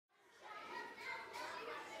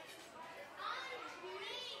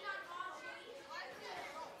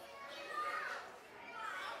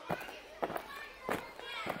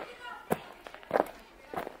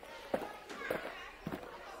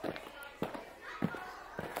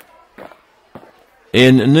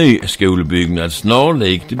En ny skolbyggnad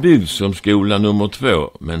snarlikt byggd som skola nummer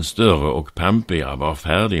 2 men större och pampigare var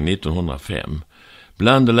färdig 1905.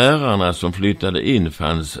 Bland lärarna som flyttade in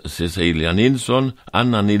fanns Cecilia Nilsson,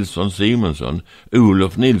 Anna Nilsson Simonsson,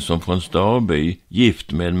 Olof Nilsson från Starby,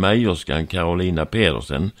 gift med mejerskan Carolina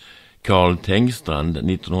Pedersen, Karl Tengstrand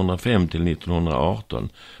 1905-1918,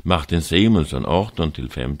 Martin Simonsson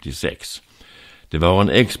 18-56. Det var en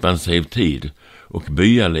expansiv tid och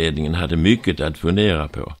byaledningen hade mycket att fundera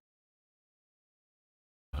på.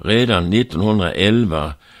 Redan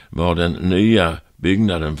 1911 var den nya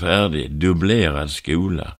byggnaden färdig, dubblerad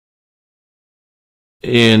skola.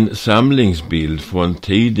 En samlingsbild från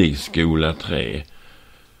tidig skola 3.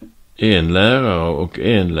 En lärare och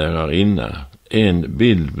en lärarinna. En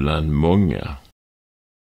bild bland många.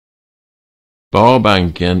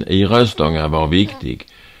 Sparbanken i Röstånga var viktig.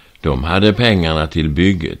 De hade pengarna till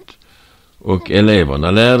bygget. Och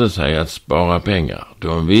eleverna lärde sig att spara pengar.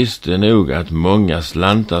 De visste nog att många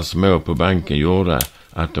slantar små på banken gjorde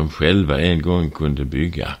att de själva en gång kunde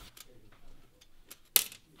bygga.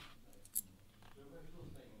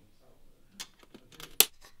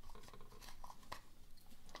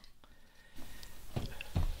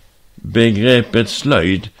 Begreppet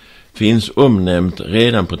slöjd finns omnämnt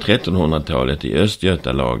redan på 1300-talet i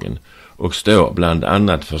Östgötalagen och står bland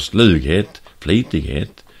annat för slughet,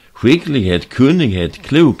 flitighet, skicklighet, kunnighet,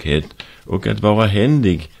 klokhet och att vara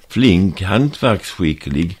händig, flink,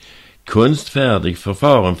 hantverksskicklig, konstfärdig,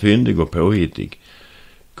 förfaren, fyndig och påhittig.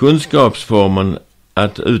 Kunskapsformen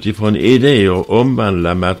att utifrån idéer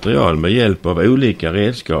omvandla material med hjälp av olika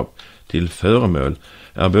redskap till föremål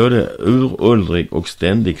är både uråldrig och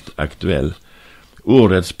ständigt aktuell.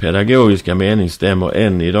 Ordets pedagogiska mening stämmer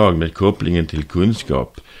än idag med kopplingen till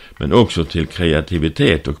kunskap, men också till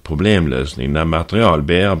kreativitet och problemlösning när material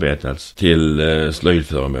bearbetats till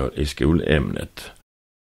slöjdföremål i skolämnet.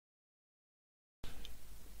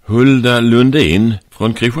 Hulda Lundin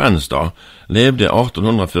från Kristianstad levde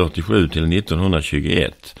 1847 till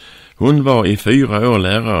 1921. Hon var i 4 år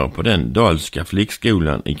lärare på den dalska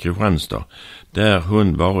flickskolan i Kristianstad, där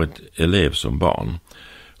hon varit elev som barn.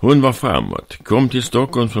 Hon var framåt, kom till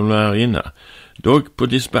Stockholm som lärarinna, dock på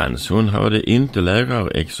dispens. Hon hade inte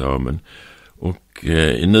lärarexamen och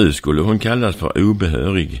nu skulle hon kallas för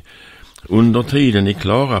obehörig. Under tiden i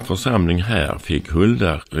Klara församling här fick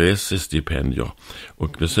Hulda resestipendier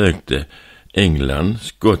och besökte England,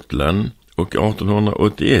 Skottland och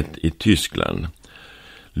 1881 i Tyskland.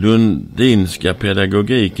 Lundinska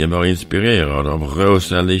pedagogiken var inspirerad av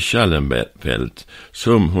Rosalie Schallenfelt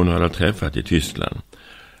som hon hade träffat i Tyskland.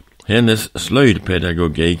 Hennes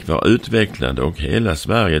slöjdpedagogik var utvecklande och hela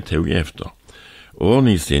Sverige tog efter.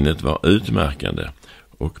 Ordningssinnet var utmärkande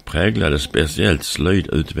och präglade speciellt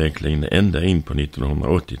slöjdutvecklingen ända in på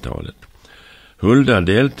 1980-talet. Hulda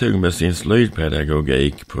deltog med sin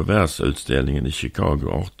slöjdpedagogik på världsutställningen i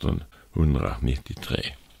Chicago 1893.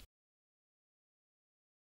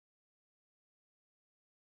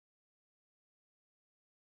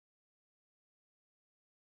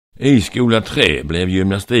 I skola 3 blev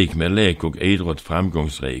gymnastik med lek och idrott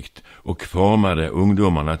framgångsrikt och formade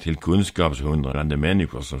ungdomarna till kunskapshungrande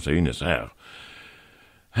människor som synes här.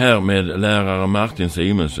 Här med lärare Martin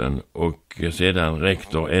Simonsson och sedan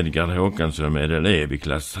rektor Edgar Håkansson med elev i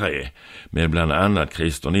klass 3 med bland annat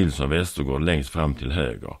Christer Nilsson Westergård längst fram till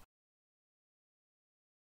höger.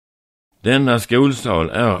 Denna skolsal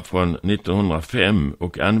är från 1905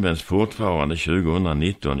 och används fortfarande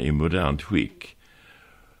 2019 i modernt skick.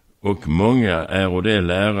 Och många är de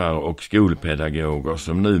lärare och skolpedagoger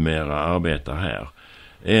som numera arbetar här.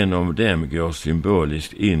 En av dem går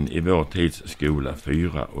symboliskt in i vår tids skola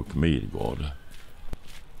 4 och Midgård.